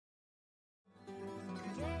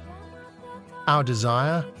Our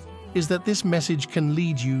desire is that this message can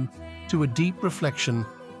lead you to a deep reflection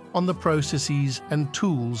on the processes and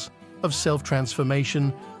tools of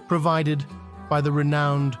self-transformation provided by the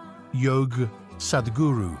renowned Yoga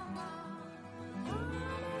Sadhguru.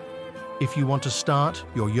 If you want to start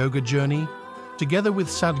your yoga journey together with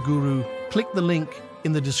Sadhguru, click the link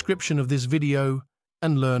in the description of this video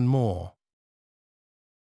and learn more.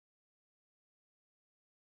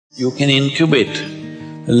 You can incubate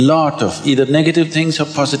a lot of either negative things or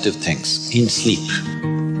positive things in sleep.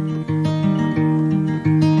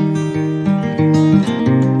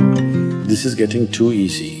 This is getting too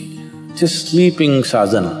easy. Just sleeping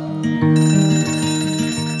sadhana.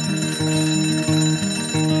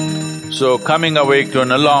 So coming awake to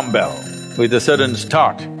an alarm bell with a sudden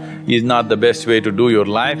start is not the best way to do your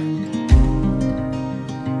life.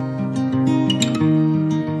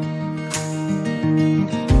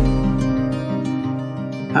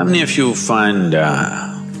 How many of you find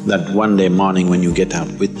that one day morning when you get up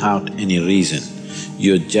without any reason,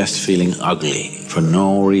 you're just feeling ugly for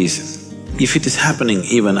no reason? If it is happening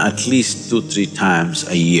even at least 2-3 times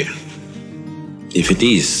a year, if it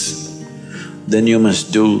is, then you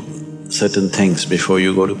must do certain things before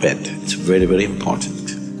you go to bed. It's very, very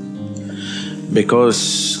important.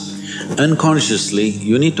 Because unconsciously,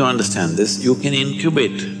 you need to understand this, you can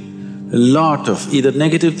incubate a lot of either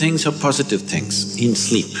negative things or positive things in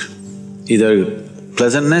sleep. Either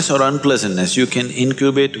pleasantness or unpleasantness, you can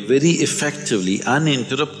incubate very effectively,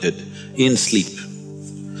 uninterrupted in sleep.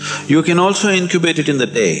 You can also incubate it in the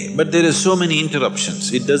day, but there are so many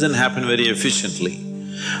interruptions, it doesn't happen very efficiently.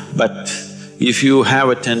 But if you have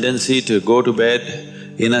a tendency to go to bed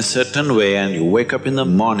in a certain way and you wake up in the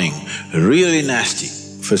morning really nasty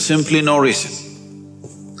for simply no reason,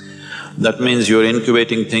 that means you're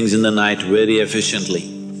incubating things in the night very efficiently.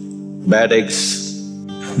 Bad eggs.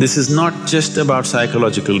 This is not just about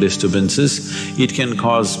psychological disturbances, it can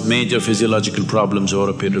cause major physiological problems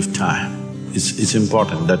over a period of time. It's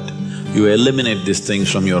important that you eliminate these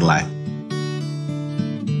things from your life.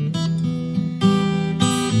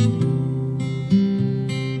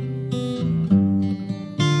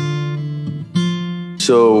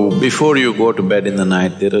 So, before you go to bed in the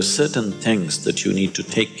night, there are certain things that you need to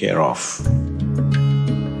take care of.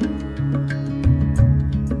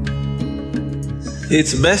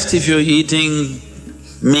 It's best if you're eating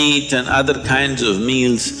meat and other kinds of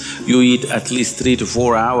meals, you eat at least 3 to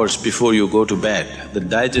 4 hours before you go to bed. The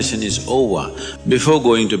digestion is over. Before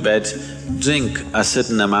going to bed, drink a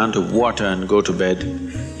certain amount of water and go to bed.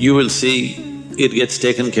 You will see it gets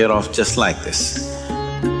taken care of just like this.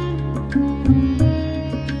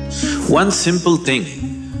 One simple thing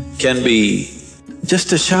can be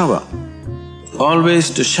just a shower.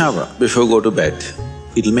 Always to shower before go to bed,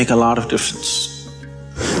 it'll make a lot of difference.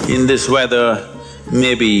 In this weather,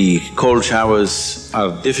 maybe cold showers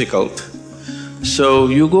are difficult, so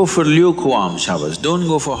you go for lukewarm showers, don't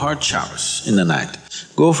go for hot showers in the night.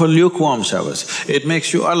 Go for lukewarm showers, it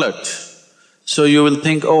makes you alert. So you will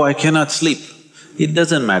think, oh, I cannot sleep. It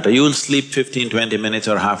doesn't matter, you will sleep 15-20 minutes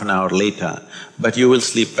or half an hour later, but you will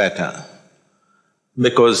sleep better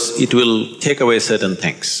because it will take away certain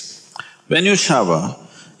things. When you shower,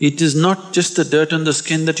 it is not just the dirt on the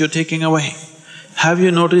skin that you're taking away. Have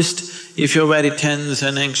you noticed if you're very tense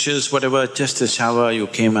and anxious, whatever, just a shower, you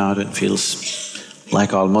came out and feels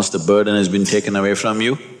like almost the burden has been taken away from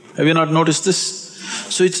you? Have you not noticed this?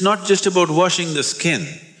 So it's not just about washing the skin.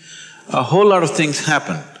 A whole lot of things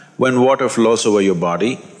happen when water flows over your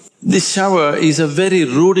body. This shower is a very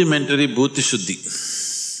rudimentary bhuti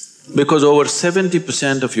shuddhi, because over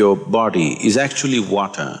 70% of your body is actually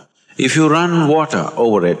water. If you run water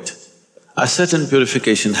over it, a certain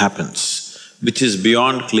purification happens, which is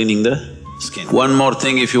beyond cleaning the skin. One more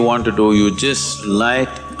thing if you want to do, you just light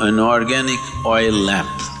an organic oil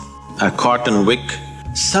lamp, a cotton wick,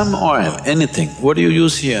 some oil, anything. What do you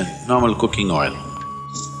use here? Normal cooking oil.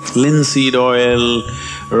 Linseed oil,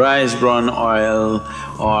 rice bran oil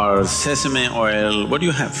or sesame oil, what do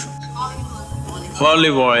you have?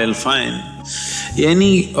 Olive oil, fine.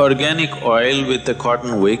 Any organic oil with a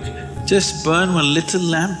cotton wick, just burn one little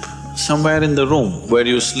lamp somewhere in the room where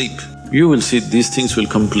you sleep. You will see these things will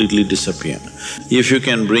completely disappear. If you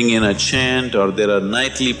can bring in a chant or there are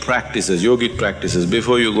nightly practices, yogic practices,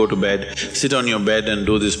 before you go to bed, sit on your bed and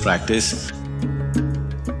do this practice.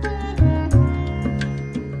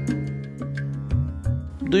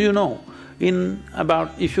 Do you know,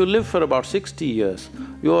 if you live for about 60 years,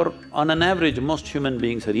 you're… on an average, most human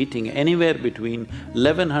beings are eating anywhere between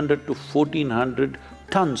 1100 to 1400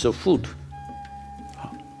 tons of food.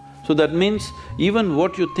 So that means even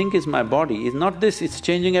what you think is my body is not this, it's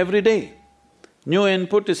changing every day. New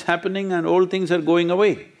input is happening and old things are going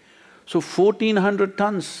away. So 1400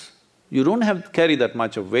 tons, you don't have to carry that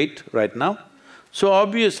much of weight right now. So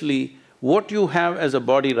obviously, what you have as a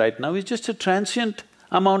body right now is just a transient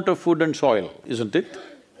amount of food and soil, isn't it?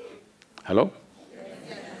 Hello?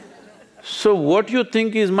 So what you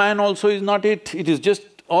think is mine also is not it is just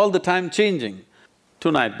all the time changing.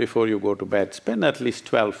 Tonight before you go to bed, spend at least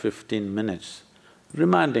 12–15 minutes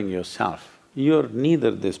reminding yourself, you're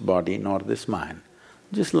neither this body nor this mind.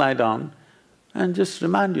 Just lie down and just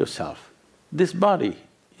remind yourself, this body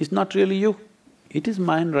is not really you. It is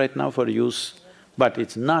mine right now for use, but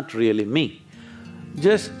it's not really me.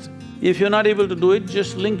 Just… if you're not able to do it,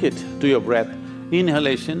 just link it to your breath.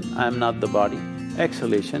 Inhalation, I'm not the body.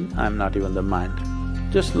 Exhalation, I'm not even the mind.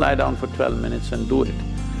 Just lie down for 12 minutes and do it,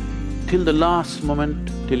 till the last moment,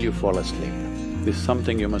 till you fall asleep. This is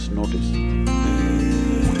something you must notice.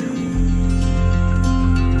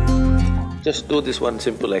 Just do this one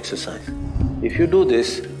simple exercise. If you do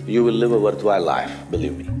this, you will live a worthwhile life,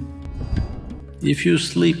 believe me. If you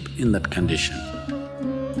sleep in that condition,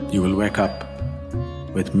 you will wake up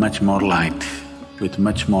with much more light, with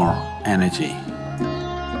much more energy.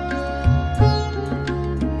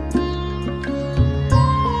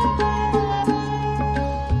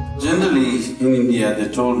 Generally, in India, they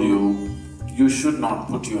told you should not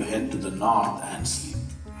put your head to the north and sleep.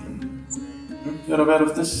 You're aware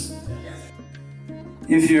of this?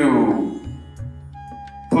 If you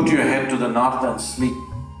put your head to the north and sleep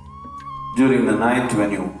during the night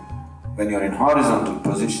when you're in horizontal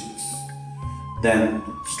positions, then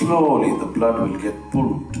slowly the blood will get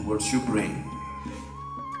pulled towards your brain.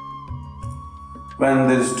 When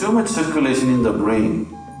there is too much circulation in the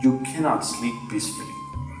brain, you cannot sleep peacefully.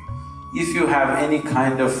 If you have any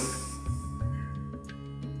kind of,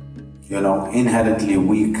 inherently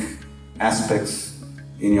weak aspects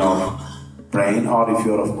in your brain, or if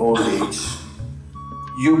you're of old age,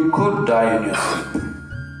 you could die in your sleep.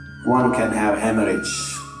 One can have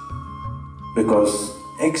hemorrhage because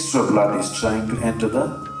extra blood is trying to enter the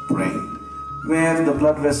brain, where the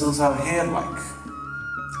blood vessels are hair-like.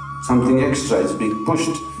 Something extra is being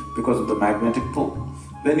pushed because of the magnetic pull.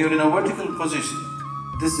 When you're in a vertical position,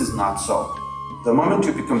 this is not so. The moment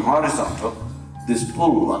you become horizontal, this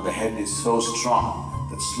pull on the head is so strong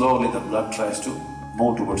that slowly the blood tries to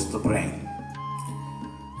move towards the brain.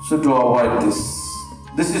 So to avoid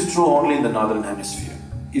this is true only in the northern hemisphere.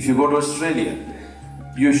 If you go to Australia,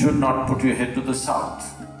 you should not put your head to the south.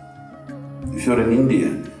 If you're in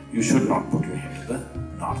India, you should not put your head to the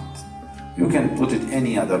north. You can put it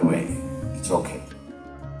any other way, it's okay.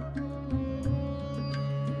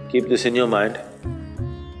 Keep this in your mind,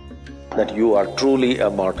 that you are truly a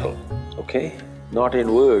mortal, okay? Not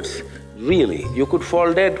in words, really, you could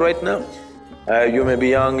fall dead right now. You may be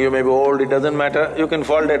young, you may be old, it doesn't matter, you can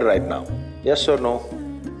fall dead right now. Yes or no?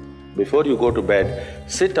 Before you go to bed,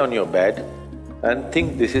 sit on your bed and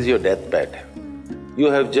think this is your deathbed. You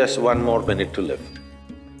have just 1 more minute to live.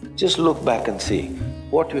 Just look back and see,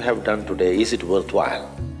 what you have done today, is it worthwhile?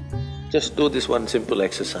 Just do this one simple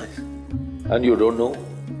exercise. And you don't know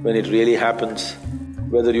when it really happens,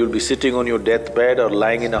 whether you'll be sitting on your deathbed or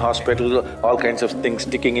lying in a hospital, all kinds of things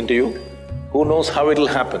sticking into you. Who knows how it'll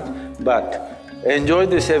happen, but enjoy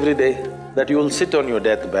this every day, that you will sit on your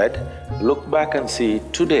deathbed, look back and see,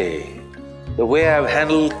 today, the way I've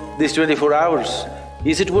handled these 24 hours,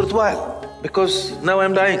 is it worthwhile? Because now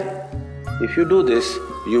I'm dying. If you do this,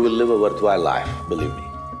 you will live a worthwhile life, believe me.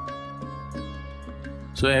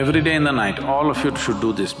 So every day in the night, all of you should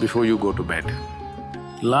do this before you go to bed.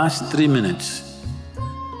 Last 3 minutes,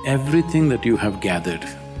 everything that you have gathered,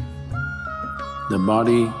 the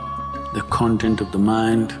body, the content of the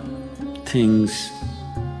mind, things,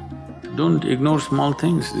 don't ignore small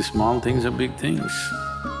things, the small things are big things.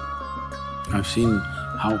 I've seen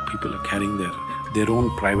how people are carrying their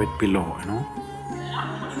own private pillow,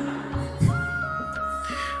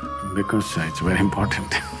 because it's very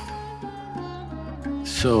important.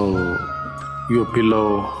 So, your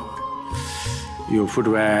pillow, your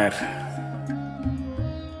footwear,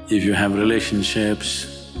 if you have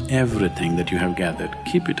relationships, everything that you have gathered,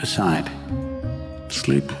 keep it aside,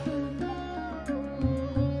 sleep.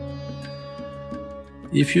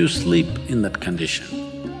 If you sleep in that condition,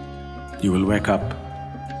 you will wake up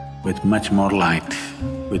with much more light,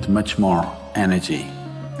 with much more energy,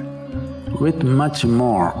 with much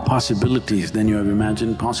more possibilities than you have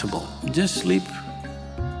imagined possible. Just sleep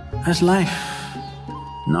as life,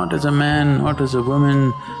 not as a man, not as a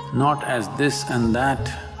woman, not as this and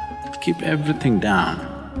that. Keep everything down,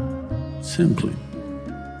 simply.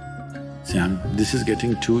 See, this is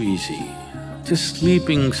getting too easy. Just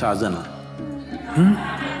sleeping sadhana,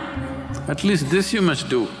 At least this you must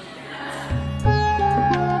do.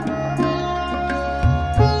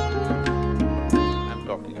 I'm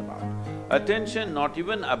talking about attention, not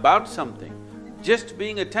even about something, just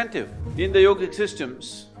being attentive. In the yogic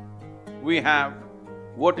systems, we have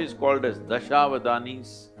what is called as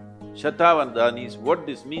dashavadanis, shatavadanis. What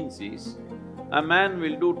this means is, a man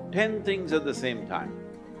will do 10 things at the same time.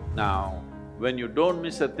 Now, when you don't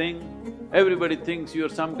miss a thing, everybody thinks you're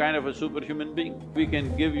some kind of a superhuman being. We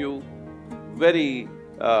can give you very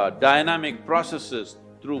dynamic processes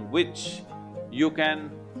through which you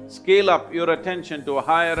can scale up your attention to a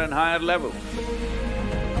higher and higher level. The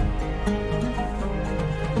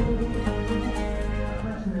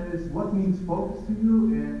question is, what means focus to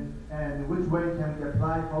you and which way can we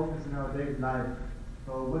apply focus in our daily life?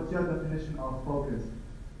 So what's your definition of focus?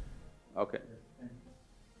 Okay.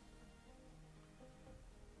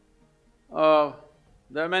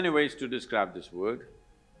 There are many ways to describe this word.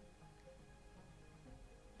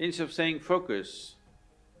 Instead of saying focus,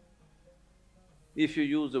 if you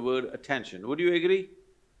use the word attention, would you agree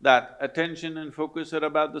that attention and focus are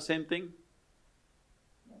about the same thing?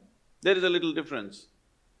 There is a little difference.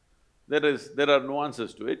 There are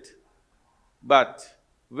nuances to it, but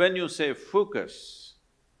when you say focus,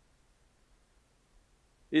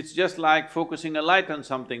 it's just like focusing a light on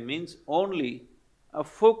something means only a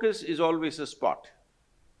focus is always a spot.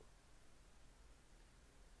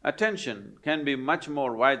 Attention can be much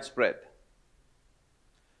more widespread.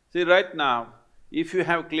 See, right now, if you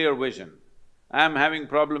have clear vision, I'm having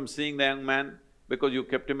problems seeing the young man because you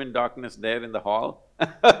kept him in darkness there in the hall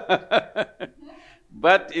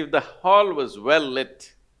But if the hall was well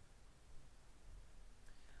lit,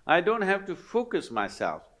 I don't have to focus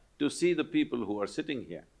myself to see the people who are sitting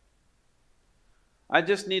here. I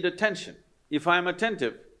just need attention. If I'm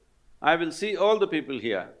attentive, I will see all the people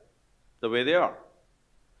here the way they are.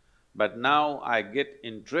 But now I get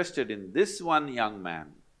interested in this one young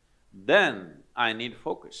man, then I need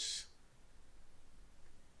focus.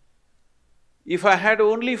 If I had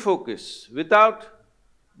only focus without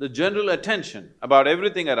the general attention about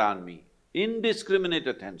everything around me, indiscriminate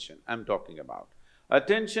attention I'm talking about,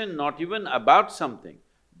 attention not even about something,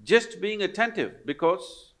 just being attentive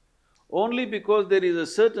only because there is a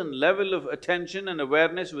certain level of attention and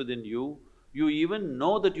awareness within you, you even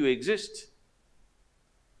know that you exist.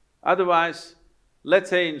 Otherwise, let's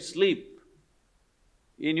say in sleep,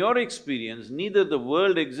 in your experience, neither the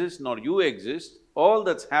world exists nor you exist, all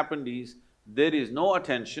that's happened is there is no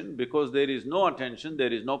attention. Because there is no attention,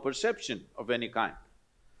 there is no perception of any kind.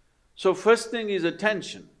 So first thing is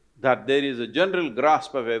attention, that there is a general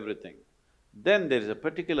grasp of everything. Then there is a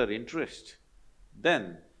particular interest.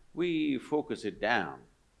 Then we focus it down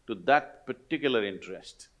to that particular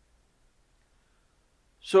interest.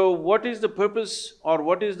 So what is the purpose or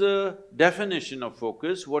what is the definition of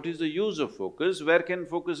focus? What is the use of focus? Where can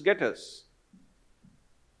focus get us?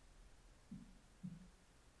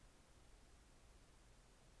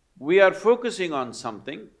 We are focusing on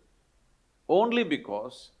something only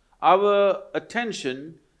because our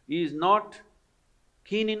attention is not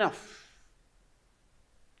keen enough.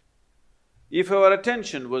 If our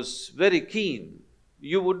attention was very keen,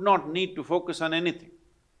 you would not need to focus on anything.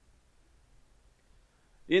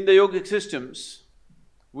 In the yogic systems,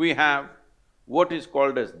 we have what is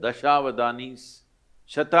called as dashavadanis,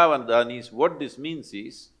 shatavadanis. What this means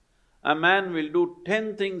is, a man will do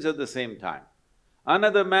 10 things at the same time.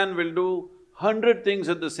 Another man will do 100 things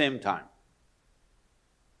at the same time.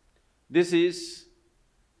 This is,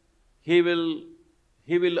 he will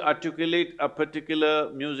articulate a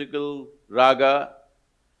particular musical raga,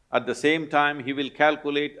 at the same time he will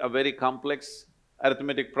calculate a very complex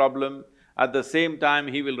arithmetic problem, at the same time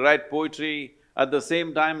he will write poetry, at the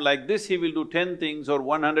same time like this he will do 10 things or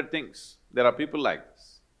 100 things. There are people like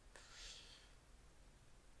this.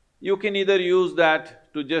 You can either use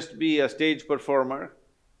that to just be a stage performer,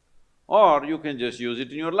 or you can just use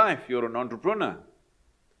it in your life, you're an entrepreneur.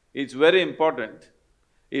 It's very important,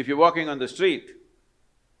 if you're walking on the street,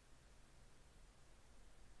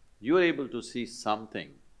 you're able to see something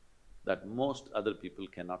that most other people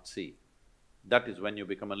cannot see. That is when you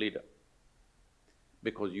become a leader,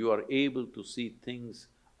 because you are able to see things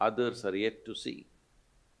others are yet to see.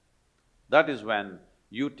 That is when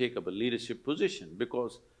you take up a leadership position,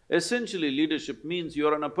 because essentially leadership means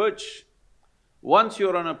you're on a perch. Once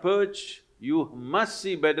you're on a perch, you must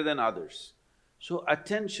see better than others. So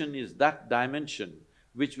attention is that dimension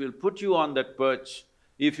which will put you on that perch.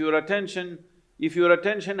 If your attention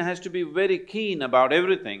has to be very keen about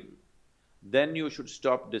everything, then you should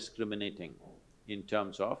stop discriminating in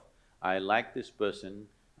terms of, I like this person,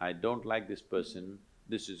 I don't like this person,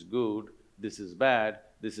 this is good, this is bad,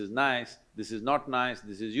 this is nice, this is not nice,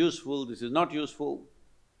 this is useful, this is not useful.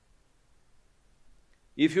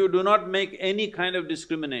 If you do not make any kind of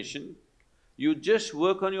discrimination, you just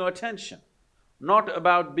work on your attention, not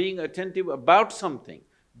about being attentive about something,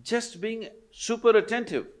 just being super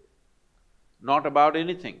attentive, not about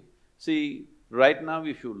anything. See, right now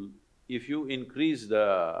if you increase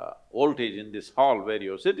the voltage in this hall where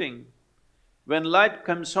you're sitting, when light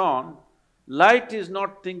comes on, light is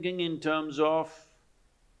not thinking in terms of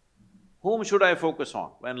whom should I focus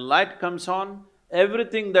on. When light comes on,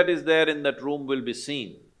 everything that is there in that room will be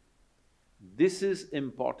seen. This is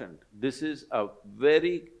important. This is a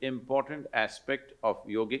very important aspect of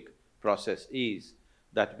yogic process is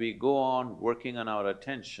that we go on working on our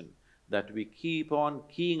attention, that we keep on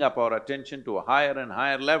keying up our attention to a higher and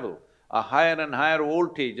higher level, a higher and higher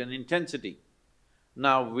voltage and intensity.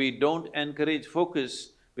 Now, we don't encourage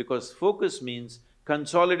focus because focus means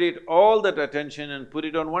consolidate all that attention and put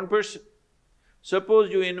it on one person. Suppose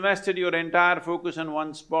you invested your entire focus on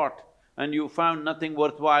one spot and you found nothing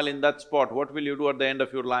worthwhile in that spot, what will you do at the end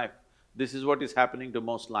of your life? This is what is happening to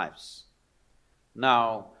most lives.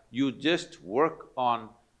 Now, you just work on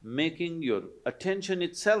making your attention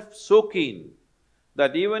itself so keen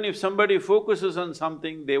that even if somebody focuses on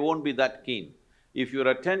something, they won't be that keen. If your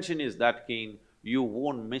attention is that keen, you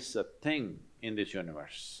won't miss a thing in this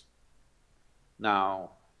universe.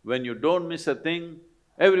 Now, when you don't miss a thing,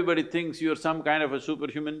 everybody thinks you're some kind of a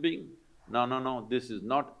superhuman being. No, this is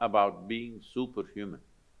not about being superhuman.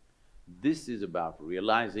 This is about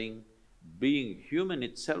realizing being human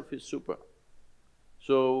itself is super.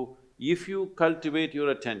 So, if you cultivate your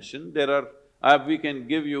attention, we can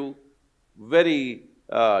give you very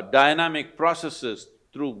dynamic processes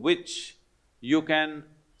through which you can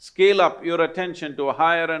scale up your attention to a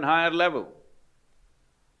higher and higher level.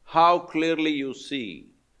 How clearly you see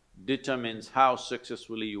determines how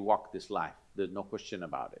successfully you walk this life, there's no question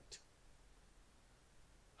about it.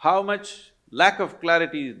 How much lack of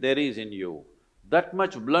clarity there is in you, that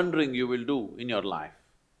much blundering you will do in your life.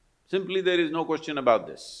 Simply there is no question about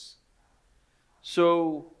this.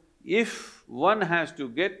 So, if one has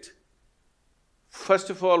to first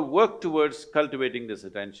of all, work towards cultivating this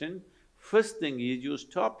attention, first thing is you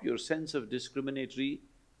stop your sense of discriminatory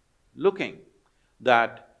looking,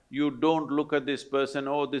 that you don't look at this person,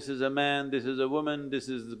 oh, this is a man, this is a woman, this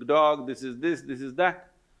is a dog, this is this, this is that.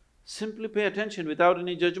 Simply pay attention without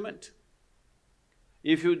any judgment.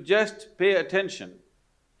 If you just pay attention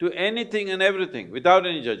to anything and everything without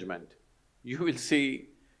any judgment, you will see,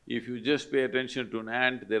 if you just pay attention to an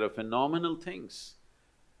ant, there are phenomenal things.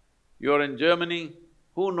 You're in Germany,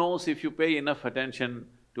 who knows if you pay enough attention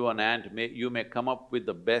to an ant, you may come up with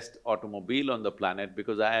the best automobile on the planet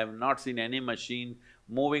because I have not seen any machine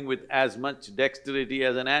moving with as much dexterity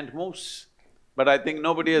as an ant moves. But I think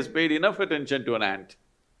nobody has paid enough attention to an ant.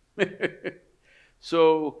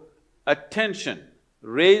 So, attention,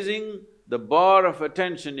 raising the bar of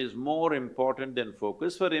attention is more important than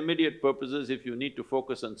focus. For immediate purposes, if you need to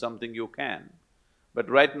focus on something, you can. But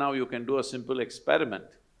right now you can do a simple experiment.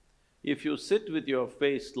 If you sit with your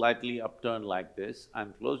face slightly upturned like this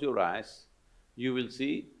and close your eyes, you will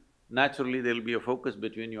see naturally there'll be a focus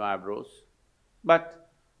between your eyebrows. But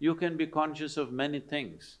you can be conscious of many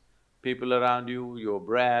things, people around you, your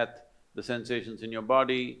breath, the sensations in your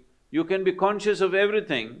body. You can be conscious of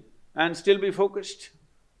everything and still be focused.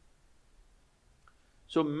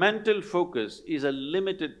 So mental focus is a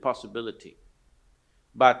limited possibility,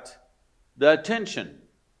 but the attention,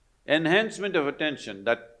 enhancement of attention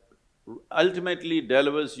that ultimately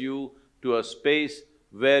delivers you to a space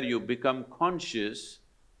where you become conscious,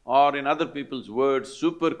 or in other people's words,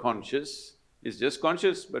 super conscious, is just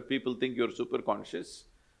conscious, but people think you're super conscious.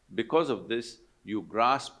 Because of this, you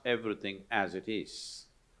grasp everything as it is.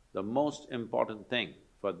 The most important thing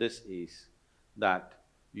for this is that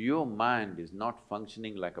your mind is not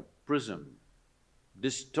functioning like a prism,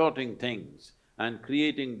 distorting things and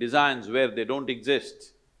creating designs where they don't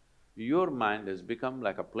exist. Your mind has become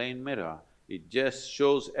like a plain mirror, it just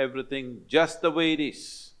shows everything just the way it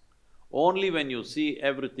is. Only when you see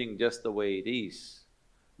everything just the way it is,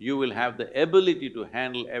 you will have the ability to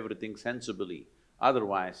handle everything sensibly,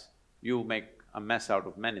 otherwise you make a mess out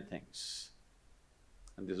of many things.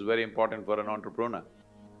 And this is very important for an entrepreneur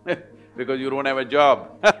because you don't have a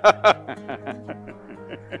job